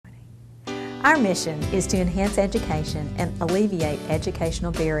Our mission is to enhance education and alleviate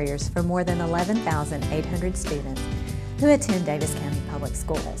educational barriers for more than 11,800 students who attend Daviess County Public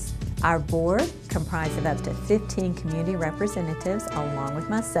Schools. Our board, comprised of up to 15 community representatives, along with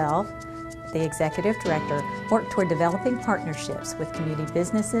myself, the Executive Director, work toward developing partnerships with community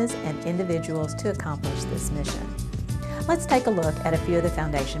businesses and individuals to accomplish this mission. Let's take a look at a few of the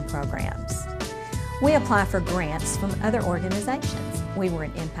Foundation programs. We apply for grants from other organizations. We were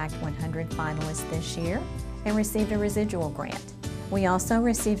an Impact 100 finalist this year and received a residual grant. We also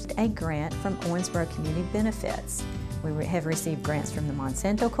received a grant from Owensboro Community Benefits. We have received grants from the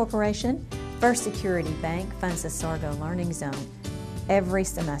Monsanto Corporation. First Security Bank funds the Sargo Learning Zone every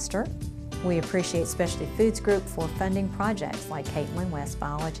semester. We appreciate Specialty Foods Group for funding projects like Caitlin West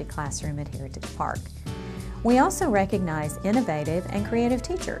Biology Classroom at Heritage Park. We also recognize innovative and creative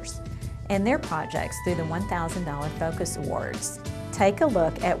teachers and their projects through the $1,000 Focus Awards. Take a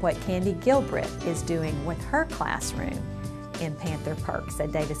look at what Candy Gilbreth is doing with her classroom in Panther Perks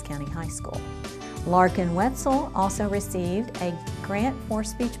at Daviess County High School. Larkin Wetzel also received a grant for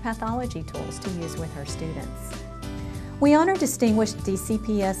speech pathology tools to use with her students. We honor distinguished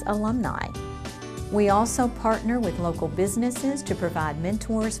DCPS alumni. We also partner with local businesses to provide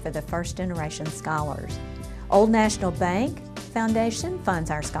mentors for the first generation scholars. Old National Bank Foundation funds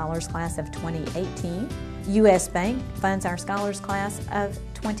our Scholars Class of 2018. U.S. Bank funds our Scholars Class of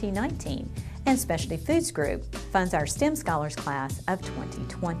 2019. And Specialty Foods Group funds our STEM Scholars Class of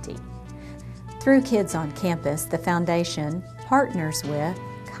 2020. Through Kids on Campus, the Foundation partners with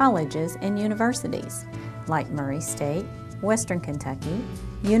colleges and universities like Murray State, Western Kentucky,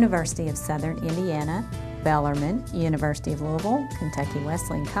 University of Southern Indiana, Bellarmine, University of Louisville, Kentucky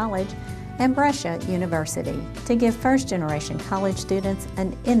Wesleyan College, and Brescia University to give first-generation college students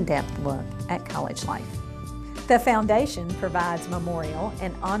an in-depth look at college life. The Foundation provides memorial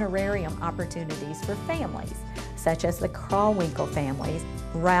and honorarium opportunities for families, such as the Carl Winkle families,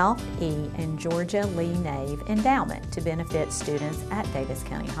 Ralph E. and Georgia Lee Nave Endowment to benefit students at Daviess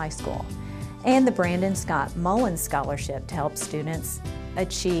County High School, and the Brandon Scott Mullins Scholarship to help students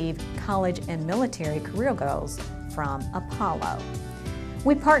achieve college and military career goals from Apollo.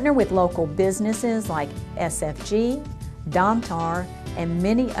 We partner with local businesses like SFG, Domtar, and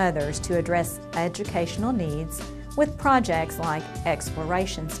many others to address educational needs with projects like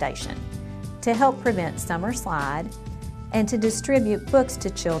Exploration Station to help prevent summer slide and to distribute books to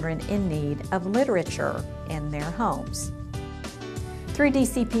children in need of literature in their homes. Through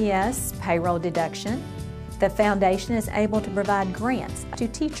DCPS payroll deduction, the Foundation is able to provide grants to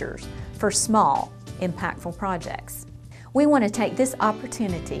teachers for small, impactful projects. We want to take this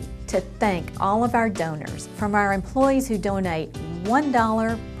opportunity to thank all of our donors, from our employees who donate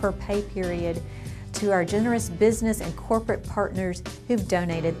 $1 per pay period to our generous business and corporate partners who've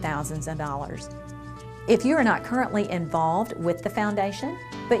donated thousands of dollars. If you are not currently involved with the Foundation,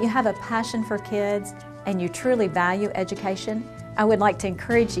 but you have a passion for kids and you truly value education, I would like to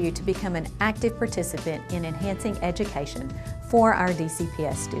encourage you to become an active participant in enhancing education for our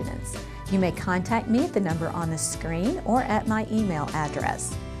DCPS students. You may contact me at the number on the screen or at my email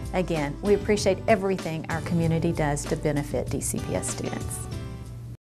address. Again, we appreciate everything our community does to benefit DCPS students.